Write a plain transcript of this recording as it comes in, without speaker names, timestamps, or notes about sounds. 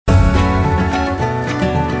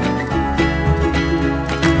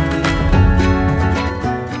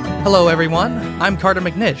Hello, everyone. I'm Carter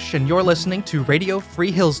McNish, and you're listening to Radio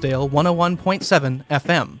Free Hillsdale 101.7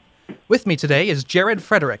 FM. With me today is Jared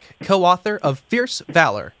Frederick, co-author of Fierce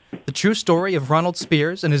Valor, the true story of Ronald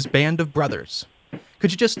Spears and his band of brothers.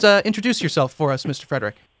 Could you just introduce yourself for us, Mr.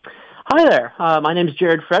 Frederick? Hi there. My name is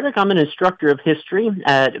Jared Frederick. I'm an instructor of history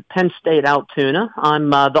at Penn State Altoona.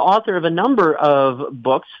 I'm the author of a number of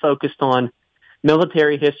books focused on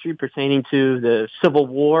military history pertaining to the Civil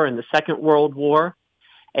War and the Second World War.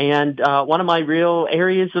 And one of my real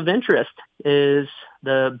areas of interest is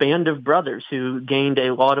the Band of Brothers, who gained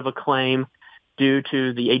a lot of acclaim due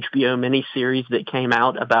to the HBO miniseries that came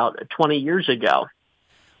out about 20 years ago.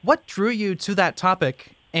 What drew you to that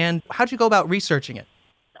topic, and how'd you go about researching it?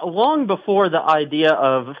 Long before the idea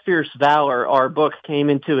of Fierce Valor, our book, came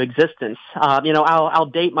into existence, I'll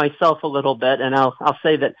date myself a little bit, and I'll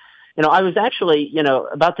say that, I was actually,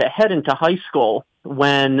 about to head into high school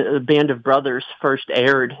when the Band of Brothers first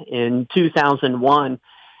aired in 2001.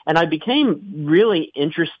 And I became really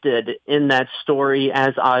interested in that story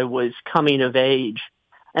as I was coming of age.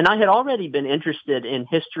 And I had already been interested in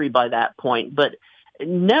history by that point, but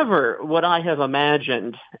never would I have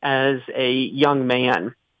imagined as a young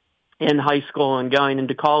man in high school and going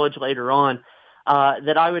into college later on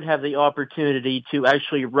that I would have the opportunity to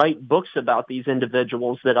actually write books about these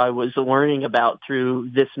individuals that I was learning about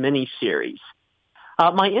through this miniseries.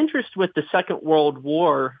 My interest with the Second World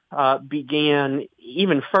War began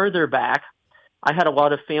even further back. I had a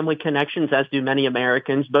lot of family connections, as do many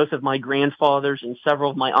Americans. Both of my grandfathers and several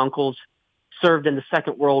of my uncles served in the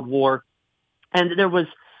Second World War. And there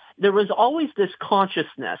was always this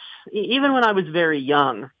consciousness, even when I was very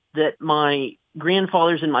young, that my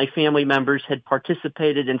grandfathers and my family members had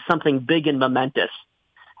participated in something big and momentous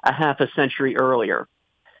a half a century earlier.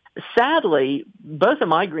 Sadly, both of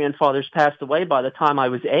my grandfathers passed away by the time I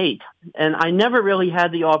was 8, and I never really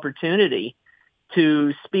had the opportunity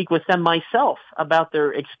to speak with them myself about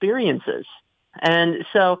their experiences. And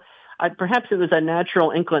so perhaps it was a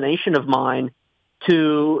natural inclination of mine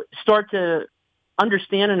to start to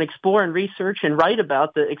understand and explore and research and write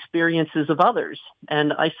about the experiences of others.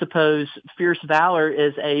 And I suppose Fierce Valor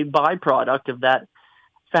is a byproduct of that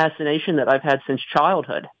fascination that I've had since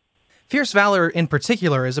childhood. Fierce Valor, in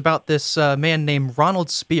particular, is about this man named Ronald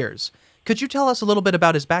Spears. Could you tell us a little bit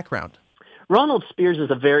about his background? Ronald Spears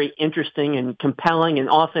is a very interesting and compelling and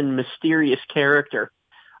often mysterious character.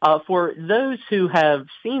 For those who have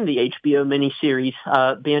seen the HBO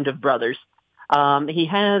miniseries Band of Brothers, he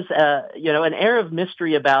has an air of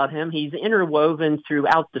mystery about him. He's interwoven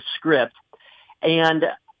throughout the script. And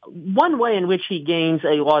one way in which he gains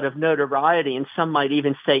a lot of notoriety, and some might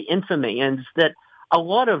even say infamy, is that a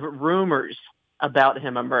lot of rumors about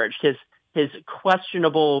him emerged. His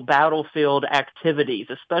questionable battlefield activities,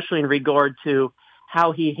 especially in regard to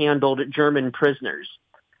how he handled German prisoners.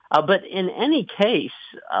 But in any case,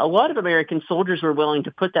 a lot of American soldiers were willing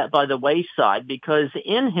to put that by the wayside because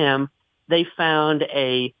in him they found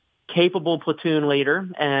a capable platoon leader,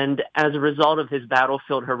 and as a result of his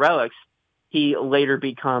battlefield heroics, he later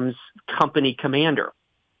becomes company commander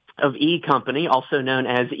of E Company, also known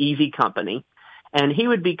as Easy Company. And he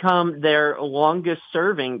would become their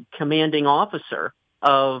longest-serving commanding officer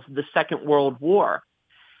of the Second World War.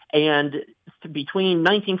 And between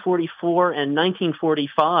 1944 and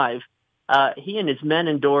 1945, he and his men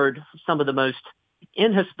endured some of the most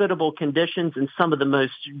inhospitable conditions and some of the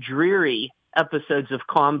most dreary episodes of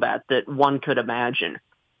combat that one could imagine,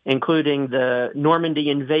 including the Normandy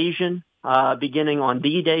invasion beginning on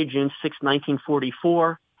D-Day, June 6,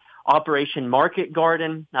 1944, Operation Market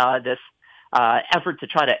Garden, this effort to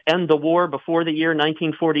try to end the war before the year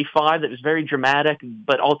 1945 that was very dramatic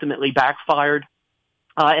but ultimately backfired.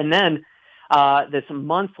 And then this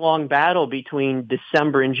month-long battle between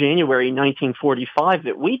December and January 1945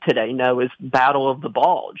 that we today know as Battle of the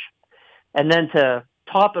Bulge. And then to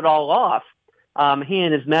top it all off, he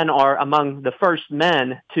and his men are among the first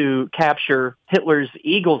men to capture Hitler's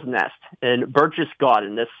Eagle's Nest in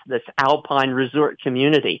Berchtesgaden, this alpine resort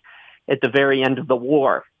community at the very end of the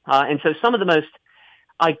war. And so some of the most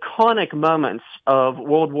iconic moments of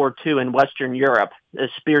World War II in Western Europe,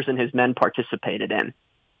 Spears and his men participated in.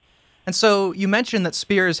 And so you mentioned that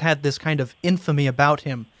Spears had this kind of infamy about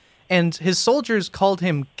him, and his soldiers called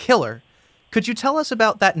him Killer. Could you tell us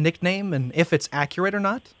about that nickname and if it's accurate or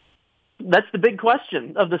not? That's the big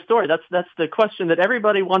question of the story. That's the question that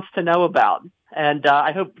everybody wants to know about. And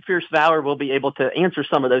I hope Fierce Valor will be able to answer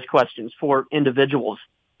some of those questions for individuals.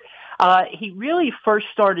 He really first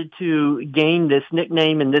started to gain this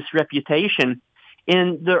nickname and this reputation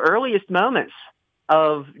in the earliest moments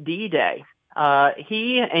of D-Day.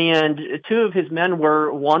 he and two of his men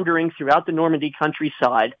were wandering throughout the Normandy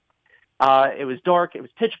countryside. It was dark. It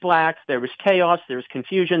was pitch black. There was chaos. There was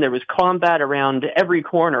confusion. There was combat around every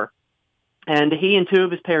corner. And he and two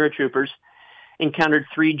of his paratroopers encountered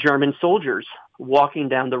three German soldiers walking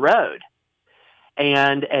down the road.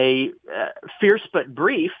 And a fierce but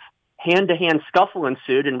brief hand-to-hand scuffle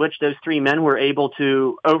ensued in which those three men were able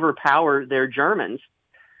to overpower their Germans.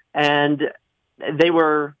 And they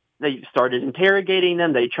started interrogating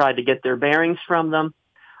them. They tried to get their bearings from them.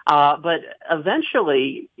 But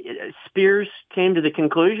eventually, Spears came to the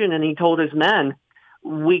conclusion, and he told his men,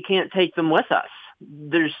 we can't take them with us.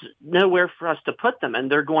 There's nowhere for us to put them,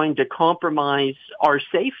 and they're going to compromise our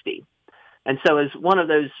safety. And so as one of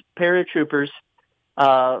those paratroopers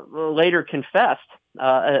later confessed,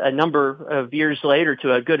 a number of years later,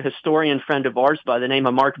 to a good historian friend of ours by the name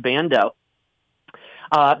of Mark Bando,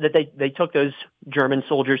 that they took those German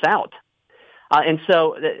soldiers out. And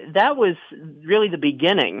so that was really the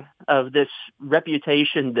beginning of this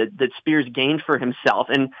reputation that Spears gained for himself.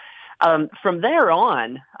 And from there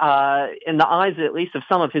on, in the eyes at least of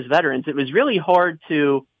some of his veterans, it was really hard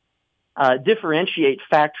to differentiate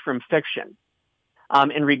fact from fiction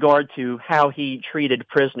in regard to how he treated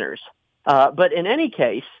prisoners. But in any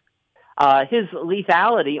case, his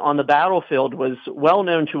lethality on the battlefield was well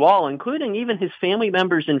known to all, including even his family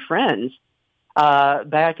members and friends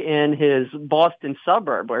back in his Boston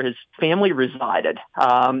suburb where his family resided.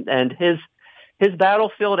 And his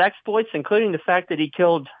battlefield exploits, including the fact that he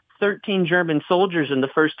killed 13 German soldiers in the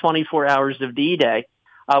first 24 hours of D-Day,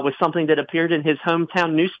 was something that appeared in his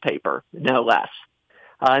hometown newspaper, no less.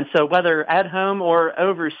 And so whether at home or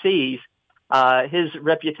overseas, his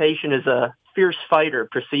reputation as a fierce fighter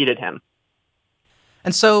preceded him.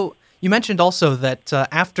 And so you mentioned also that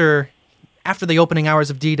after the opening hours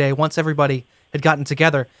of D-Day, once everybody had gotten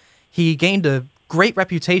together, he gained a great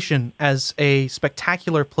reputation as a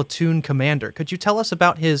spectacular platoon commander. Could you tell us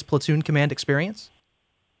about his platoon command experience?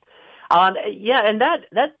 Yeah, and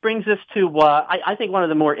that brings us to, I think, one of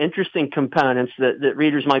the more interesting components that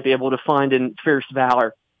readers might be able to find in Fierce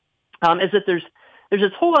Valor, is that there's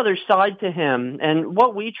this whole other side to him. And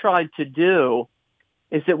what we tried to do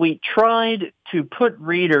is that we tried to put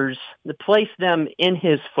readers, to place them in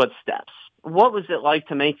his footsteps. What was it like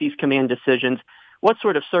to make these command decisions? What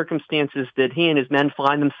sort of circumstances did he and his men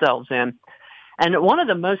find themselves in? And one of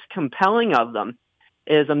the most compelling of them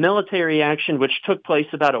is a military action which took place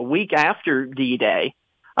about a week after D-Day,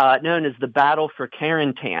 known as the Battle for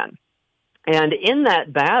Carentan. And in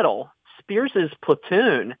that battle, Spears's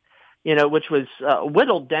platoon, which was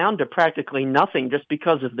whittled down to practically nothing just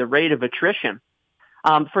because of the rate of attrition,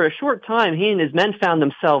 for a short time, he and his men found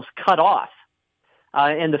themselves cut off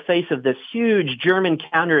in the face of this huge German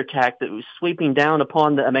counterattack that was sweeping down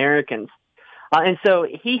upon the Americans. And so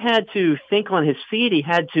he had to think on his feet. He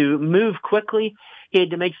had to move quickly. He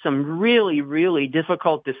had to make some really, really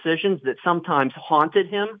difficult decisions that sometimes haunted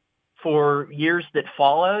him for years that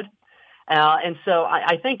followed. And so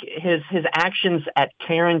I think his actions at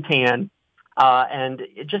Carentan and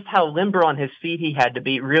just how limber on his feet he had to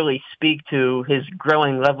be really speak to his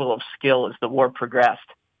growing level of skill as the war progressed.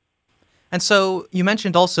 And so you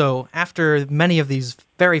mentioned also, after many of these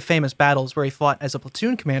very famous battles where he fought as a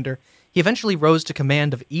platoon commander, he eventually rose to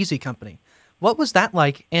command of Easy Company. What was that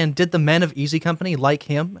like, and did the men of Easy Company like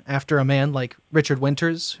him after a man like Richard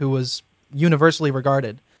Winters, who was universally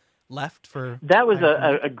regarded, left for... That was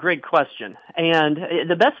a great question. And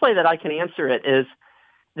the best way that I can answer it is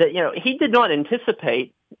that, he did not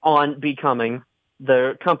anticipate on becoming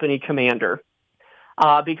the company commander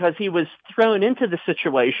because he was thrown into the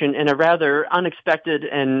situation in a rather unexpected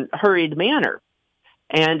and hurried manner.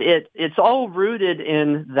 And it's all rooted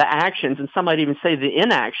in the actions, and some might even say the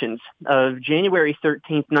inactions, of January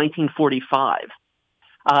 13th, 1945.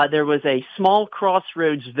 There was a small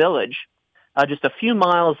crossroads village just a few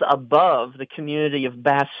miles above the community of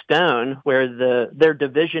Bastogne, where their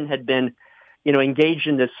division had been, engaged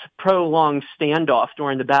in this prolonged standoff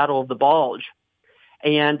during the Battle of the Bulge.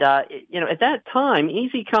 And, at that time,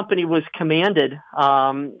 Easy Company was commanded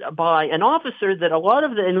by an officer that a lot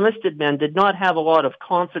of the enlisted men did not have a lot of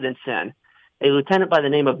confidence in, a lieutenant by the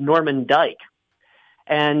name of Norman Dyke.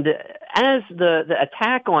 And as the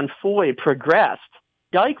attack on Foy progressed,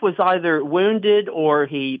 Dyke was either wounded or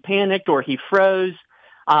he panicked or he froze.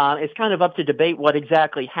 It's kind of up to debate what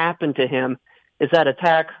exactly happened to him as that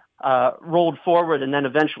attack rolled forward and then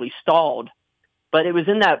eventually stalled. But it was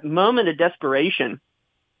in that moment of desperation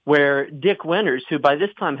where Dick Winters, who by this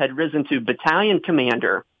time had risen to battalion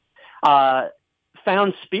commander,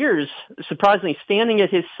 found Spears surprisingly standing at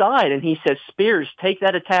his side, and he says, "Spears, take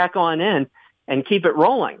that attack on in. and keep it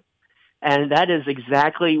rolling. And that is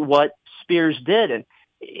exactly what Spears did. And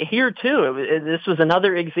here, too, this was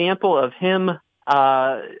another example of him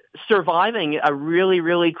surviving a really,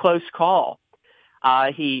 really close call.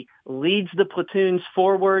 He leads the platoons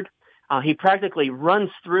forward. He practically runs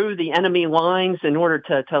through the enemy lines in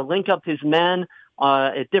order to link up his men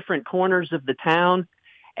at different corners of the town.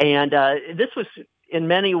 And this was, in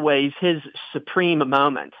many ways, his supreme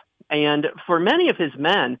moment. And for many of his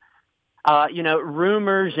men,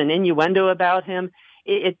 rumors and innuendo about him,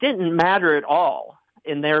 it didn't matter at all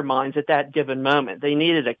in their minds at that given moment. They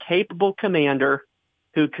needed a capable commander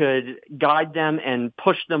who could guide them and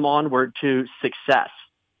push them onward to success.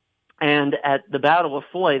 And at the Battle of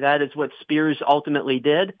Foy, that is what Spears ultimately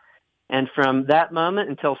did. And from that moment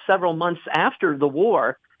until several months after the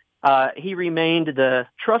war, he remained the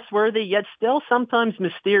trustworthy yet still sometimes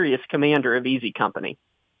mysterious commander of Easy Company.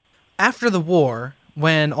 After the war,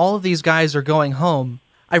 when all of these guys are going home,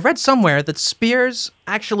 I read somewhere that Spears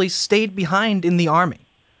actually stayed behind in the army.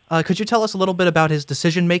 Could you tell us a little bit about his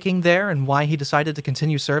decision-making there and why he decided to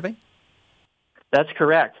continue serving? That's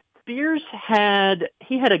correct. Spears had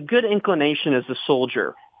a good inclination as a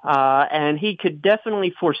soldier, and he could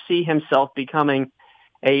definitely foresee himself becoming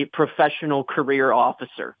a professional career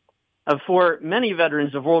officer. For many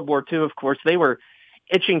veterans of World War II, of course, they were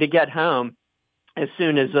itching to get home as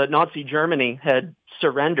soon as Nazi Germany had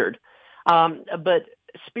surrendered. But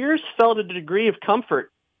Spears felt a degree of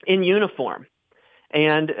comfort in uniform.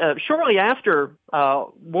 And shortly after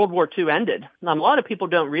World War II ended, a lot of people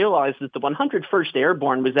don't realize that the 101st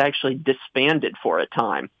Airborne was actually disbanded for a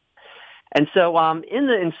time. And so in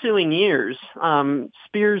the ensuing years,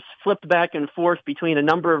 Spears flipped back and forth between a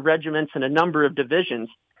number of regiments and a number of divisions.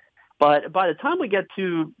 But by the time we get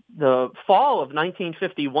to the fall of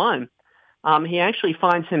 1951, he actually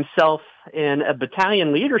finds himself in a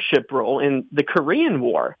battalion leadership role in the Korean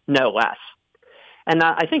War, no less. And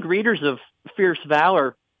I think readers of Fierce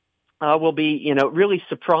Valor will be, really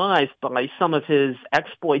surprised by some of his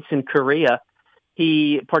exploits in Korea.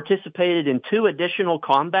 He participated in 2 additional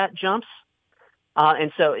combat jumps.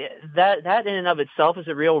 And so that in and of itself is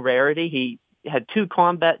a real rarity. He had 2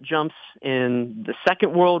 combat jumps in the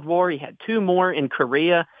Second World War. He had 2 more in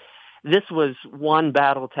Korea. This was one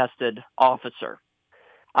battle-tested officer.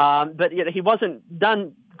 But he wasn't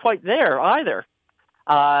done quite there either.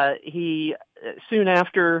 He soon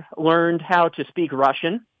after learned how to speak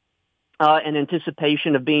Russian in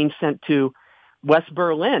anticipation of being sent to West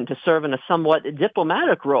Berlin to serve in a somewhat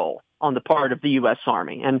diplomatic role on the part of the U.S.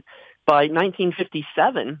 Army. And by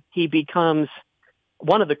 1957, he becomes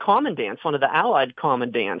one of the Allied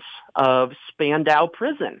commandants of Spandau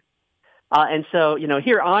Prison. And so,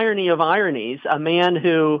 here, irony of ironies, a man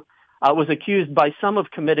who was accused by some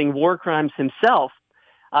of committing war crimes himself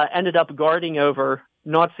ended up guarding over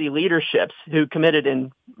Nazi leaderships who committed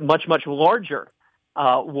in much, much larger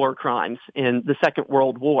war crimes in the Second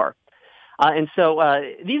World War. And so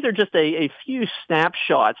these are just a few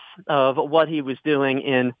snapshots of what he was doing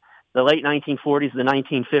in the late 1940s, the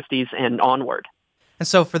 1950s, and onward. And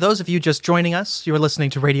so for those of you just joining us, you're listening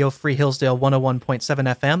to Radio Free Hillsdale 101.7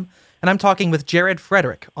 FM, and I'm talking with Jared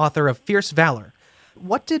Frederick, author of Fierce Valor.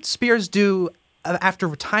 What did Spears do after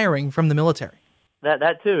retiring from the military?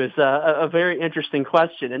 That too is a very interesting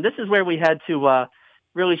question. And this is where we had to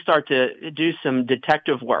really start to do some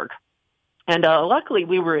detective work. And luckily,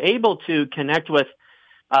 we were able to connect with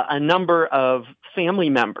a number of family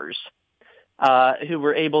members who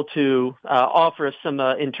were able to offer us some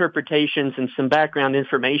interpretations and some background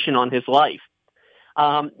information on his life.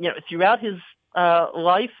 Throughout his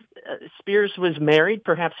life, Spears was married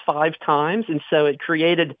perhaps 5 times, and so it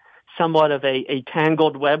created somewhat of a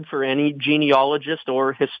tangled web for any genealogist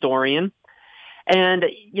or historian. And,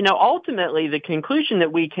 ultimately the conclusion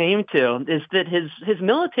that we came to is that his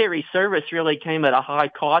military service really came at a high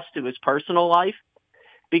cost to his personal life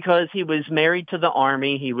because he was married to the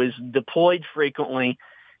Army. He was deployed frequently.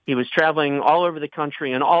 He was traveling all over the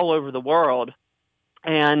country and all over the world.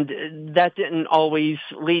 And that didn't always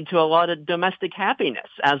lead to a lot of domestic happiness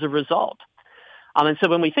as a result. And so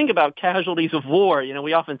when we think about casualties of war,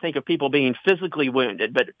 we often think of people being physically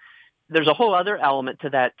wounded, but there's a whole other element to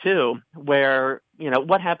that too, where,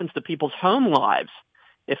 what happens to people's home lives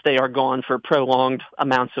if they are gone for prolonged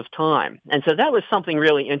amounts of time. And so that was something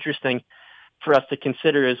really interesting for us to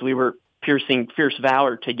consider as we were piercing Fierce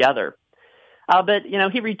Valor together. But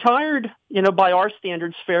he retired, by our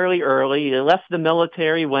standards fairly early. He left the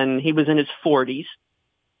military when he was in his 40s.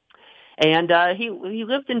 And he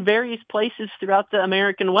lived in various places throughout the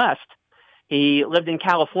American West. He lived in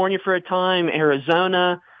California for a time,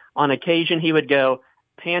 Arizona. On occasion, he would go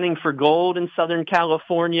panning for gold in Southern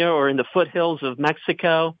California or in the foothills of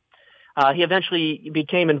Mexico. He eventually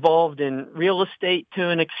became involved in real estate to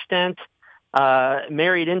an extent,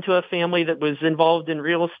 married into a family that was involved in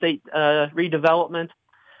real estate redevelopment.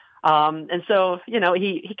 And so,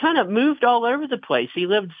 he kind of moved all over the place. He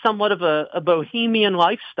lived somewhat of a bohemian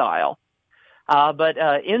lifestyle. But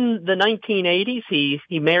in the 1980s,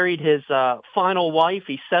 he married his final wife.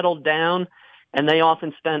 He settled down, and they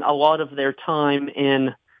often spent a lot of their time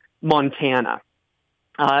in Montana.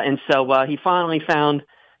 And so he finally found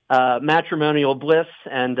matrimonial bliss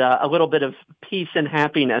and a little bit of peace and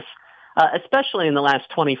happiness, especially in the last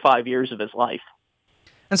 25 years of his life.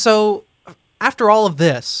 And so, after all of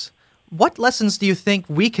this, what lessons do you think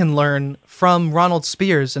we can learn from Ronald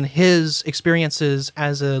Spears and his experiences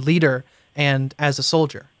as a leader and as a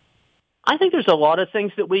soldier? I think there's a lot of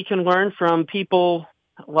things that we can learn from people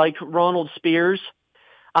like Ronald Spears,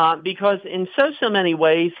 because in so many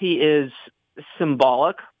ways he is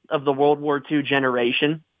symbolic of the World War II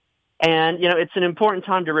generation. And, it's an important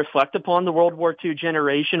time to reflect upon the World War II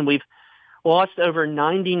generation. We've lost over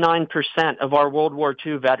 99% of our World War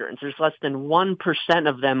II veterans. There's less than 1%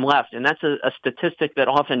 of them left. And that's a statistic that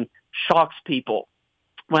often shocks people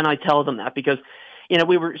when I tell them that, because,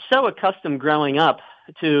 we were so accustomed growing up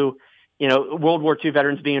to, World War II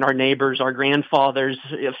veterans being our neighbors, our grandfathers,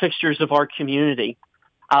 fixtures of our community.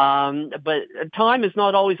 But time is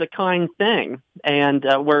not always a kind thing, and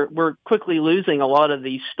we're quickly losing a lot of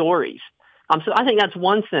these stories. So I think that's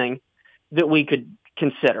one thing that we could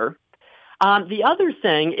consider. The other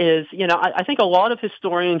thing is, I think a lot of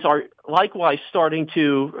historians are likewise starting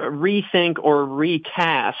to rethink or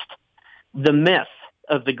recast the myth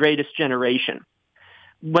of the greatest generation.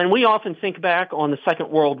 When we often think back on the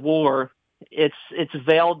Second World War, it's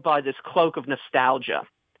veiled by this cloak of nostalgia.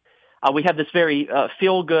 We have this very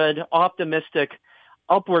feel-good, optimistic,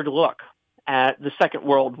 upward look at the Second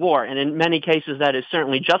World War, and in many cases that is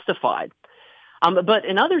certainly justified. But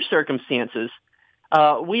in other circumstances,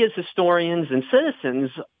 we as historians and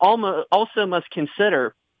citizens also must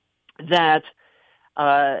consider that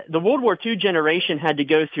the World War II generation had to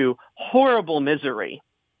go through horrible misery,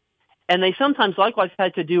 and they sometimes likewise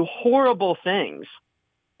had to do horrible things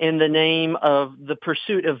in the name of the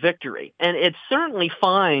pursuit of victory. And it certainly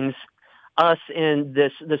finds us in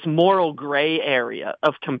this moral gray area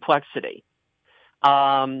of complexity.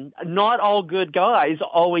 Not all good guys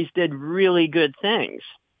always did really good things.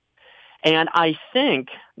 And I think,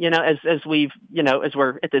 as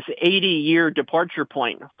we're at this 80-year departure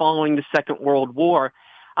point following the Second World War,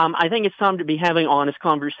 I think it's time to be having honest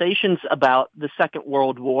conversations about the Second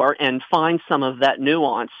World War and find some of that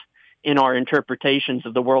nuance in our interpretations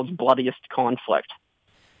of the world's bloodiest conflict.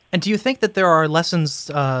 And do you think that there are lessons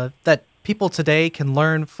that people today can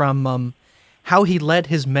learn from how he led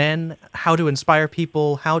his men, how to inspire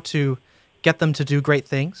people, how to get them to do great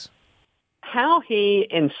things? How he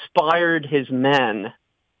inspired his men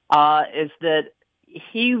is that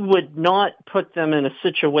he would not put them in a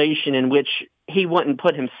situation in which he wouldn't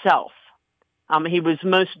put himself. He was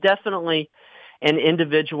most definitely an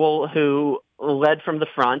individual who led from the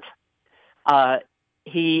front.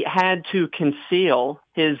 He had to conceal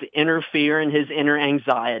his inner fear and his inner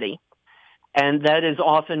anxiety. And that is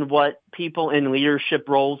often what people in leadership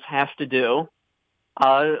roles have to do.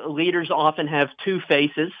 Leaders often have two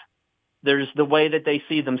faces. There's the way that they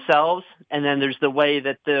see themselves, and then there's the way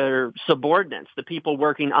that their subordinates, the people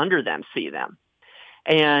working under them, see them.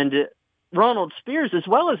 And Ronald Spears, as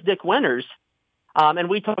well as Dick Winters, and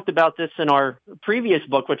we talked about this in our previous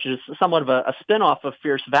book, which is somewhat of a spinoff of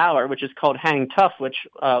Fierce Valor, which is called Hang Tough, which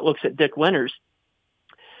looks at Dick Winters.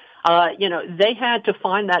 They had to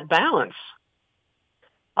find that balance.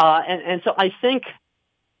 And so I think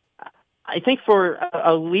for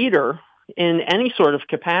a leader in any sort of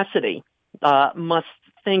capacity must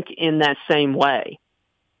think in that same way.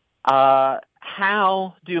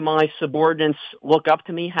 How do my subordinates look up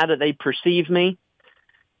to me? How do they perceive me?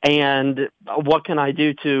 And what can I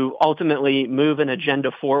do to ultimately move an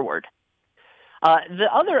agenda forward? The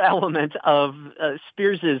other element of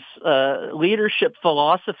Spears's leadership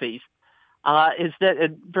philosophies is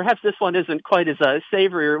that perhaps this one isn't quite as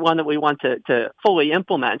savory or one that we want to fully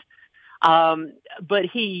implement. But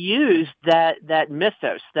he used that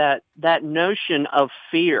mythos, that notion of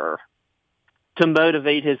fear to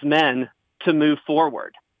motivate his men to move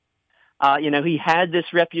forward. He had this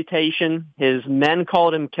reputation. His men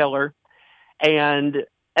called him Killer. And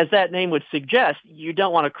as that name would suggest, you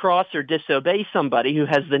don't want to cross or disobey somebody who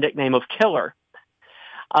has the nickname of Killer.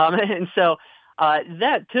 And so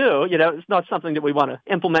That too, it's not something that we want to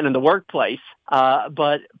implement in the workplace.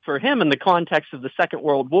 But for him, in the context of the Second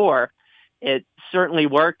World War, it certainly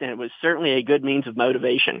worked, and it was certainly a good means of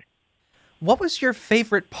motivation. What was your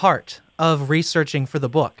favorite part of researching for the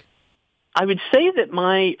book? I would say that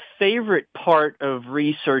my favorite part of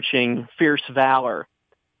researching Fierce Valor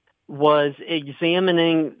was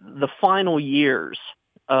examining the final years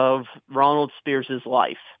of Ronald Spears'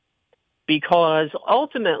 life, because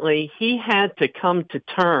ultimately he had to come to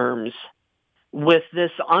terms with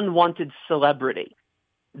this unwanted celebrity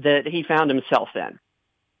that he found himself in.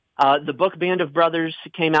 The book Band of Brothers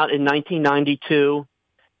came out in 1992.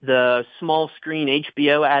 The small screen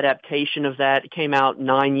HBO adaptation of that came out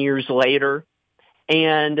 9 years later.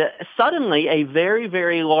 And suddenly a very,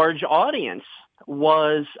 very large audience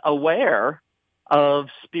was aware of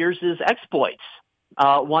Spears' exploits,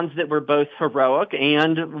 ones that were both heroic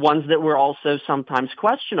and ones that were also sometimes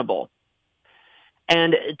questionable.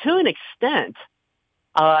 And to an extent,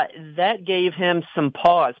 that gave him some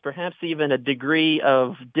pause, perhaps even a degree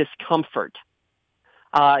of discomfort.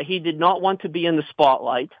 He did not want to be in the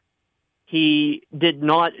spotlight. He did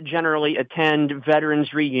not generally attend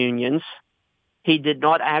veterans reunions. He did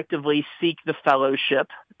not actively seek the fellowship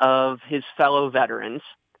of his fellow veterans.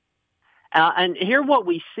 And here what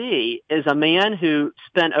we see is a man who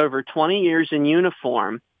spent over 20 years in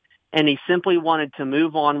uniform, and he simply wanted to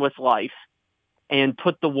move on with life and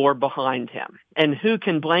put the war behind him. And who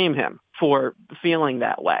can blame him for feeling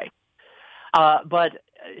that way? But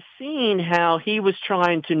seeing how he was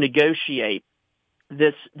trying to negotiate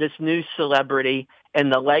this new celebrity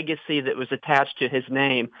and the legacy that was attached to his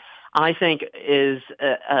name, I think is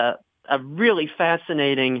a really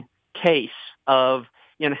fascinating case of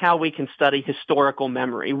how we can study historical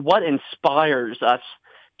memory. What inspires us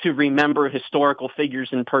to remember historical figures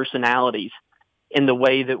and personalities in the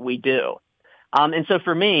way that we do? And so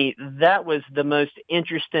for me, that was the most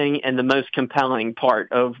interesting and the most compelling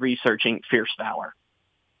part of researching Fierce Valor.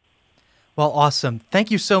 Well, awesome. Thank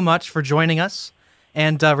you so much for joining us.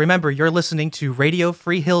 And remember, you're listening to Radio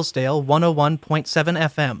Free Hillsdale 101.7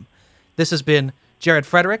 FM. This has been Jared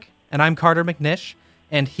Frederick, and I'm Carter McNish,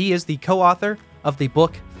 and he is the co-author of the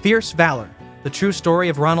book Fierce Valor, the true story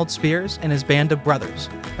of Ronald Spears and his band of brothers,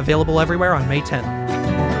 available everywhere on May 10th.